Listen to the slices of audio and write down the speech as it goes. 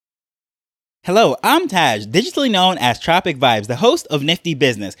Hello, I'm Taj, digitally known as Tropic Vibes, the host of Nifty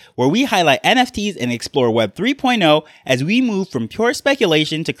Business, where we highlight NFTs and explore Web 3.0 as we move from pure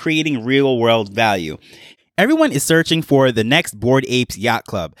speculation to creating real-world value. Everyone is searching for the next Bored Apes Yacht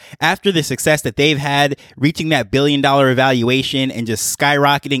Club. After the success that they've had, reaching that billion-dollar valuation and just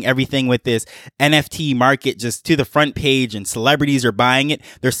skyrocketing everything with this NFT market just to the front page and celebrities are buying it,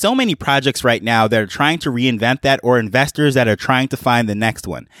 there's so many projects right now that are trying to reinvent that or investors that are trying to find the next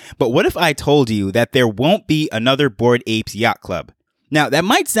one. But what if I told you that there won't be another Bored Apes Yacht Club? Now, that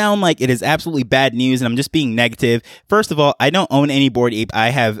might sound like it is absolutely bad news and I'm just being negative. First of all, I don't own any Bored Ape.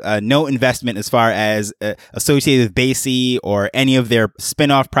 I have no investment as far as associated with BAYC or any of their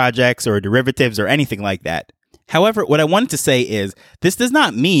spin-off projects or derivatives or anything like that. However, what I wanted to say is this does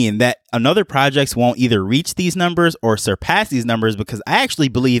not mean that another projects won't either reach these numbers or surpass these numbers, because I actually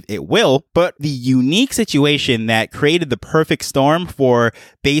believe it will. But the unique situation that created the perfect storm for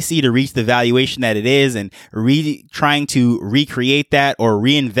BAYC to reach the valuation that it is and trying to recreate that or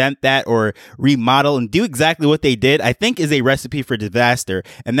reinvent that or remodel and do exactly what they did, I think is a recipe for disaster.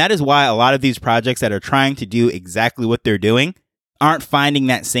 And that is why a lot of these projects that are trying to do exactly what they're doing aren't finding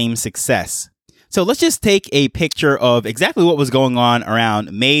that same success. So let's just take a picture of exactly what was going on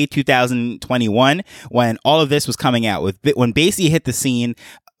around May 2021 when all of this was coming out. When BAYC hit the scene,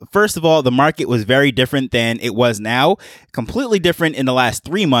 first of all, the market was very different than it was now. Completely different in the last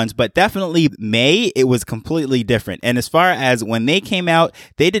 3 months, but definitely May, it was completely different. And as far as when they came out,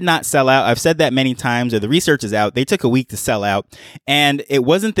 they did not sell out. I've said that many times, or the research is out. They took a week to sell out, and it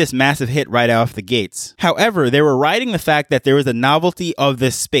wasn't this massive hit right off the gates. However, they were riding the fact that there was a novelty of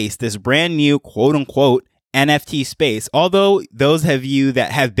this space, this brand new quote unquote NFT space. Although those of you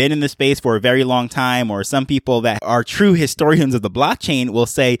that have been in the space for a very long time, or some people that are true historians of the blockchain will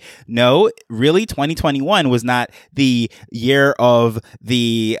say, no, really 2021 was not the year of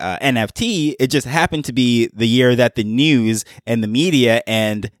the NFT. It just happened to be the year that the news and the media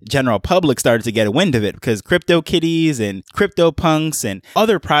and general public started to get a wind of it, because CryptoKitties and CryptoPunks and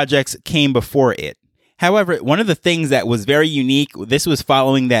other projects came before it. However, one of the things that was very unique, this was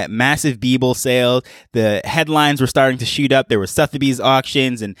following that massive Beeble sale. The headlines were starting to shoot up. There were Sotheby's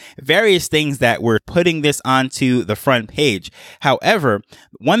auctions and various things that were putting this onto the front page. However,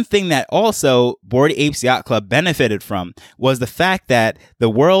 one thing that also Bored Apes Yacht Club benefited from was the fact that the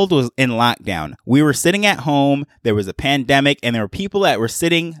world was in lockdown. We were sitting at home. There was a pandemic, and there were people that were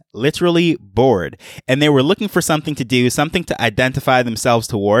sitting literally bored, and they were looking for something to do, something to identify themselves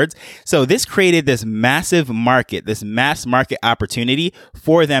towards. So this created this massive market, this mass market opportunity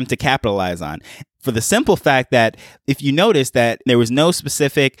for them to capitalize on. For the simple fact that if you notice that there was no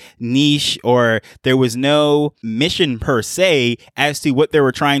specific niche or there was no mission per se as to what they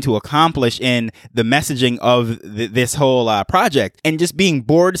were trying to accomplish in the messaging of this whole project, and just being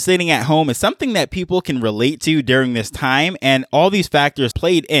bored sitting at home is something that people can relate to during this time. And all these factors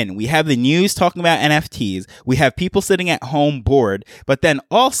played in. We have the news talking about NFTs. We have people sitting at home bored. But then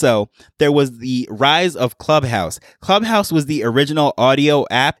also there was the rise of Clubhouse. Clubhouse was the original audio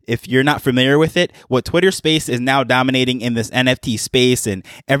app. If you're not familiar with it, what Twitter Space is now dominating in this NFT space, and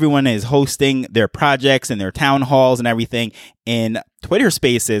everyone is hosting their projects and their town halls and everything in Twitter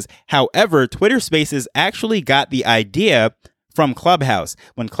Spaces. However, Twitter Spaces actually got the idea from Clubhouse.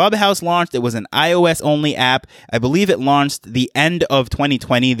 When Clubhouse launched, it was an iOS only app. I believe it launched the end of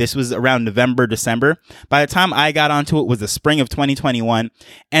 2020. This was around November, December. By the time I got onto it was the spring of 2021.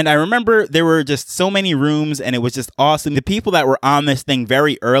 And I remember there were just so many rooms and it was just awesome. The people that were on this thing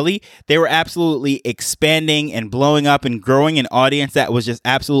very early, they were absolutely expanding and blowing up and growing an audience that was just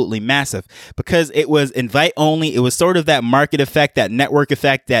absolutely massive, because it was invite only. It was sort of that market effect, that network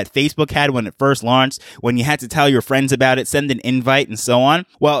effect that Facebook had when it first launched, when you had to tell your friends about it, send an invite and so on.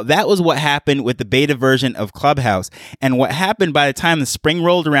 Well, that was what happened with the beta version of Clubhouse. And what happened by the time the spring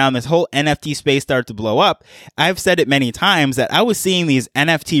rolled around, this whole NFT space started to blow up. I've said it many times that I was seeing these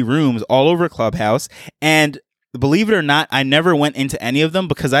NFT rooms all over Clubhouse, and believe it or not, I never went into any of them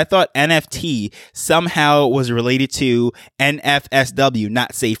because I thought NFT somehow was related to NFSW,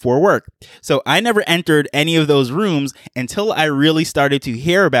 not safe for work. So I never entered any of those rooms until I really started to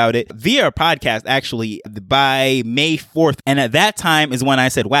hear about it via a podcast, actually, by May 4th. And at that time is when I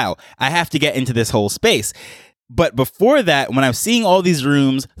said, wow, I have to get into this whole space. But before that, when I was seeing all these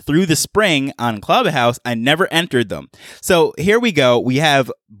rooms through the spring on Clubhouse, I never entered them. So here we go. We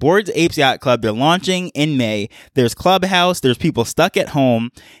have Bored Apes Yacht Club. They're launching in May. There's Clubhouse. There's people stuck at home.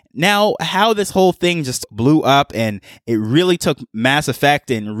 Now, how this whole thing just blew up and it really took mass effect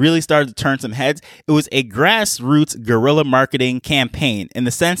and really started to turn some heads, it was a grassroots guerrilla marketing campaign in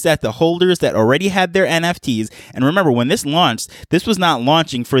the sense that the holders that already had their NFTs, and remember when this launched, this was not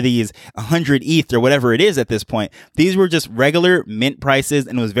launching for these 100 ETH or whatever it is at this point. These were just regular mint prices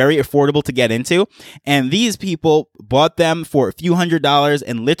and it was very affordable to get into. And these people bought them for a few $100s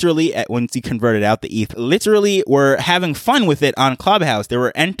and literally, once you converted out the ETH, literally were having fun with it on Clubhouse. They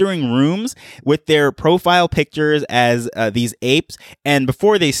were entering rooms with their profile pictures as these apes, and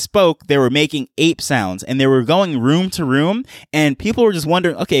before they spoke they were making ape sounds and they were going room to room, and people were just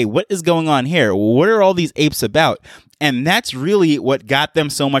wondering, okay, what is going on here? What are all these apes about? And that's really what got them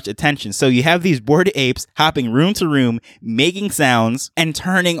so much attention. So you have these bored apes hopping room to room, making sounds and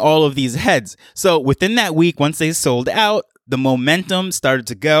turning all of these heads. So within that week, once they sold out, the momentum started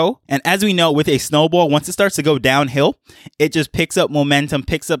to go. And as we know, with a snowball, once it starts to go downhill, it just picks up momentum,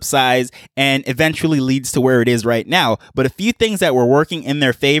 picks up size, and eventually leads to where it is right now. But a few things that were working in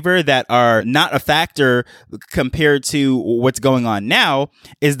their favor that are not a factor compared to what's going on now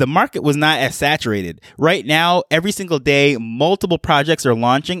is the market was not as saturated. Right now, every single day, multiple projects are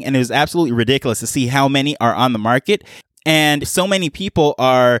launching, and it is absolutely ridiculous to see how many are on the market. And so many people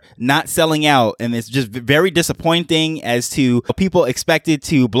are not selling out, and it's just very disappointing as to people expected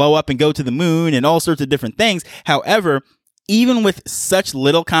to blow up and go to the moon and all sorts of different things. However, even with such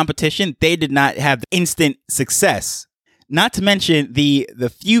little competition, they did not have instant success. Not to mention the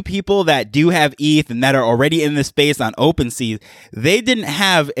few people that do have ETH and that are already in the space on OpenSea, they didn't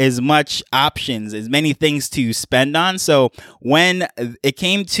have as much options, as many things to spend on. So when it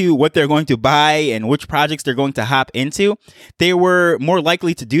came to what they're going to buy and which projects they're going to hop into, they were more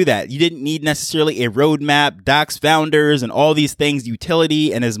likely to do that. You didn't need necessarily a roadmap, docs founders, and all these things,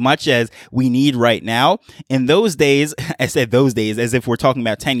 utility, and as much as we need right now. In those days, I said those days as if we're talking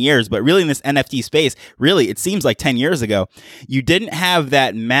about 10 years, but really in this NFT space, really, it seems like 10 years ago. You didn't have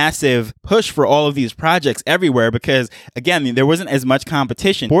that massive push for all of these projects everywhere because, again, there wasn't as much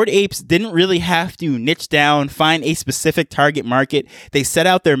competition. Bored Apes didn't really have to niche down, find a specific target market. They set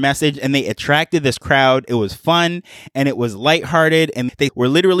out their message and they attracted this crowd. It was fun and it was lighthearted, and they were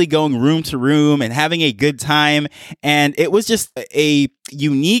literally going room to room and having a good time. And it was just a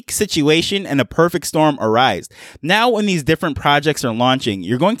unique situation, and a perfect storm arise. Now, when these different projects are launching,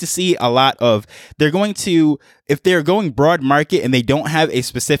 you're going to see a lot of, if they're going broad market and they don't have a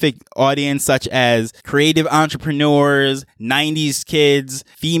specific audience such as creative entrepreneurs, 90s kids,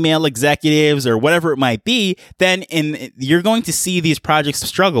 female executives, or whatever it might be, then you're going to see these projects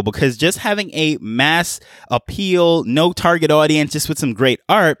struggle because just having a mass appeal, no target audience, just with some great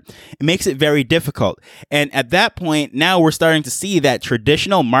art, it makes it very difficult. And at that point, now we're starting to see that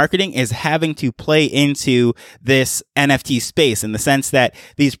traditional marketing is having to play into this NFT space in the sense that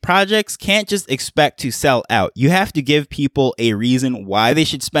these projects can't just expect to sell out. You have to give people a reason why they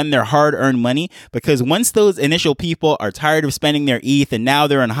should spend their hard-earned money, because once those initial people are tired of spending their ETH and now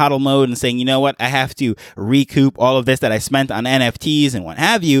they're in hodl mode and saying, you know what, I have to recoup all of this that I spent on NFTs and what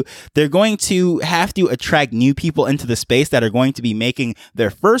have you, they're going to have to attract new people into the space that are going to be making their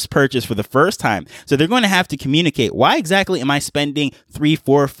first purchase for the first time. So they're going to have to communicate, why exactly am I spending $3,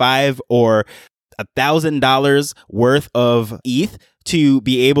 $4, $5, or $1,000 worth of ETH to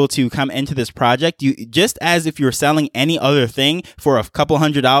be able to come into this project? You just as if you're selling any other thing for a couple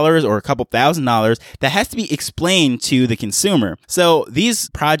 $100s or a couple $1,000s, that has to be explained to the consumer. So these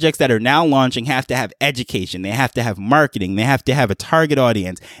projects that are now launching have to have education, they have to have marketing, they have to have a target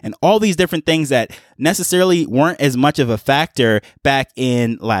audience, and all these different things that necessarily weren't as much of a factor back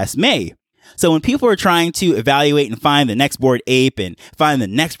in last May. So when people are trying to evaluate and find the next Bored Ape and find the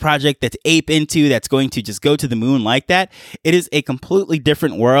next project that's ape into that's going to just go to the moon like that, it is a completely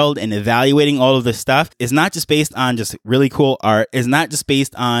different world. And evaluating all of this stuff is not just based on just really cool art, is not just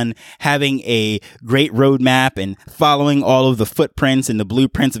based on having a great roadmap and following all of the footprints and the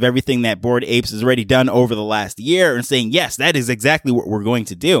blueprints of everything that Bored Apes has already done over the last year and saying, yes, that is exactly what we're going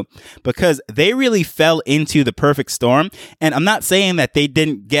to do, because they really fell into the perfect storm. And I'm not saying that they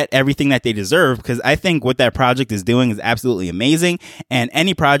didn't get everything that they deserve, because I think what that project is doing is absolutely amazing, and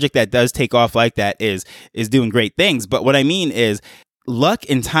any project that does take off like that is doing great things. But what I mean is luck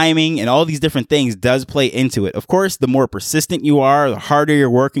and timing and all these different things does play into it. Of course, the more persistent you are, the harder you're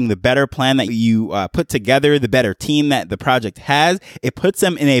working, the better plan that you put together, the better team that the project has, it puts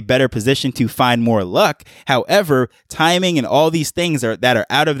them in a better position to find more luck. However, timing and all these things that are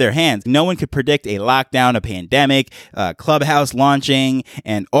out of their hands. No one could predict a lockdown, a pandemic, Clubhouse launching,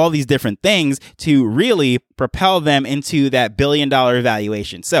 and all these different things to really propel them into that $1 billion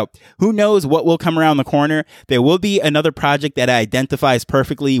valuation. So who knows what will come around the corner? There will be another project that I identify identifies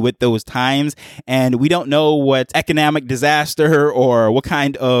perfectly with those times. And we don't know what economic disaster or what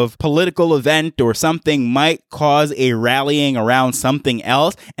kind of political event or something might cause a rallying around something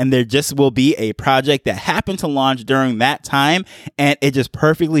else. And there just will be a project that happened to launch during that time. And it just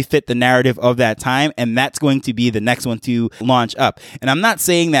perfectly fit the narrative of that time. And that's going to be the next one to launch up. And I'm not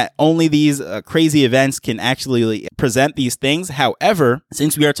saying that only these crazy events can actually present these things. However,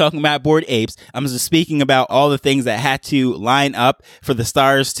 since we are talking about Bored Apes, I'm just speaking about all the things that had to line up for the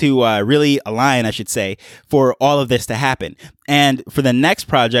stars to really align, I should say, for all of this to happen. And for the next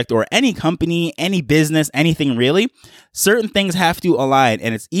project or any company, any business, anything really, certain things have to align.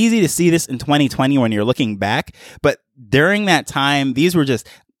 And it's easy to see this in 2020 when you're looking back. But during that time, these were just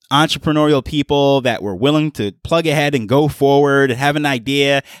entrepreneurial people that were willing to plug ahead and go forward and have an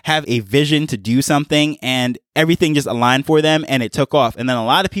idea, have a vision to do something, and everything just aligned for them and it took off. And then a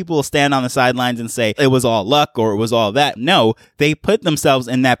lot of people will stand on the sidelines and say it was all luck or it was all that. No, they put themselves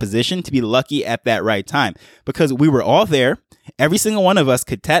in that position to be lucky at that right time because we were all there. Every single one of us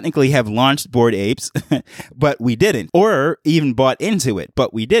could technically have launched Bored Apes, but we didn't, or even bought into it,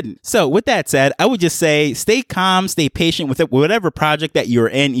 but we didn't. So with that said, I would just say stay calm, stay patient with it, whatever project that you're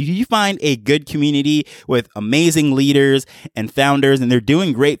in. If you find a good community with amazing leaders and founders and they're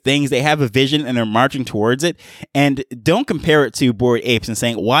doing great things, they have a vision and they're marching towards it. And don't compare it to Bored Apes and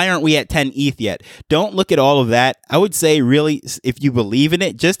saying, why aren't we at 10 ETH yet? Don't look at all of that. I would say really, if you believe in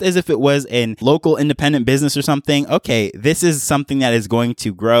it, just as if it was a local independent business or something, okay, this is something that is going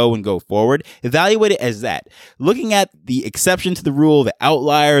to grow and go forward. Evaluate it as that. Looking at the exception to the rule, the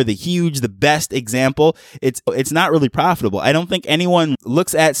outlier, the huge, the best example, it's not really profitable. I don't think anyone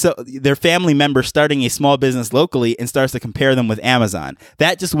looks at their family member starting a small business locally and starts to compare them with Amazon.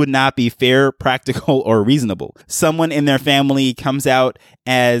 That just would not be fair, practical, or reasonable. Someone in their family comes out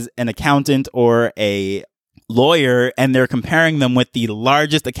as an accountant or a lawyer and they're comparing them with the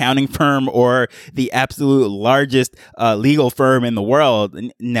largest accounting firm or the absolute largest legal firm in the world.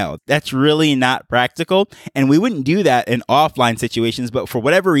 No, that's really not practical. And we wouldn't do that in offline situations. But for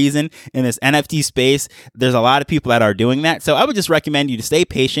whatever reason, in this NFT space, there's a lot of people that are doing that. So I would just recommend you to stay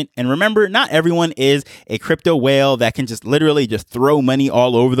patient. And remember, not everyone is a crypto whale that can just literally just throw money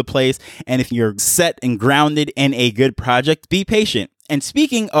all over the place. And if you're set and grounded in a good project, be patient. And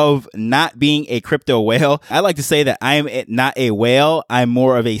speaking of not being a crypto whale, I like to say that I'm not a whale. I'm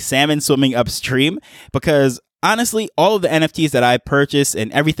more of a salmon swimming upstream because honestly, all of the NFTs that I purchase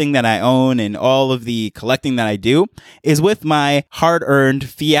and everything that I own and all of the collecting that I do is with my hard-earned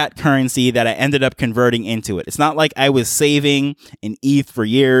fiat currency that I ended up converting into it. It's not like I was saving in ETH for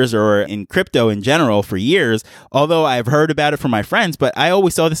years or in crypto in general for years, although I've heard about it from my friends, but I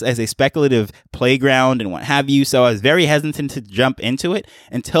always saw this as a speculative playground and what have you, so I was very hesitant to jump into it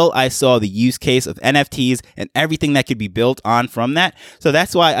until I saw the use case of NFTs and everything that could be built on from that. So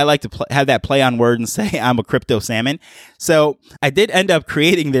that's why I like to have that play on word and say I'm a crypto salmon. So I did end up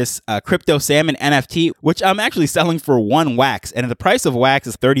creating this crypto salmon NFT, which I'm actually selling for 1 wax. And the price of wax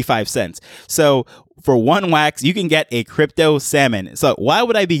is 35 cents. So for 1 wax, you can get a crypto salmon. So why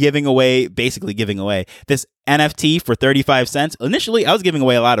would I be basically giving away this NFT for 35 cents? Initially, I was giving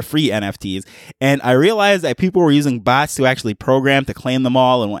away a lot of free NFTs. And I realized that people were using bots to actually program to claim them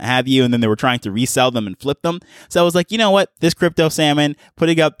all and what have you. And then they were trying to resell them and flip them. So I was like, you know what? This crypto salmon,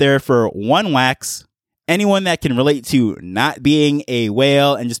 putting up there for 1 wax. Anyone that can relate to not being a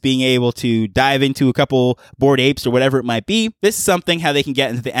whale and just being able to dive into a couple Bored Apes or whatever it might be, this is something how they can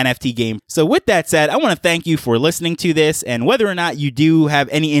get into the NFT game. So with that said, I want to thank you for listening to this, and whether or not you do have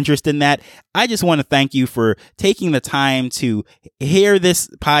any interest in that, I just want to thank you for taking the time to hear this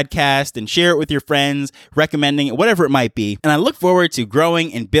podcast and share it with your friends, recommending it, whatever it might be. And I look forward to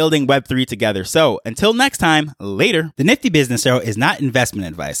growing and building Web3 together. So until next time, later. The Nifty Business Arrow is not investment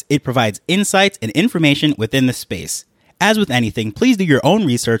advice. It provides insights and information within the space. As with anything, please do your own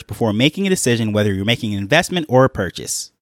research before making a decision whether you're making an investment or a purchase.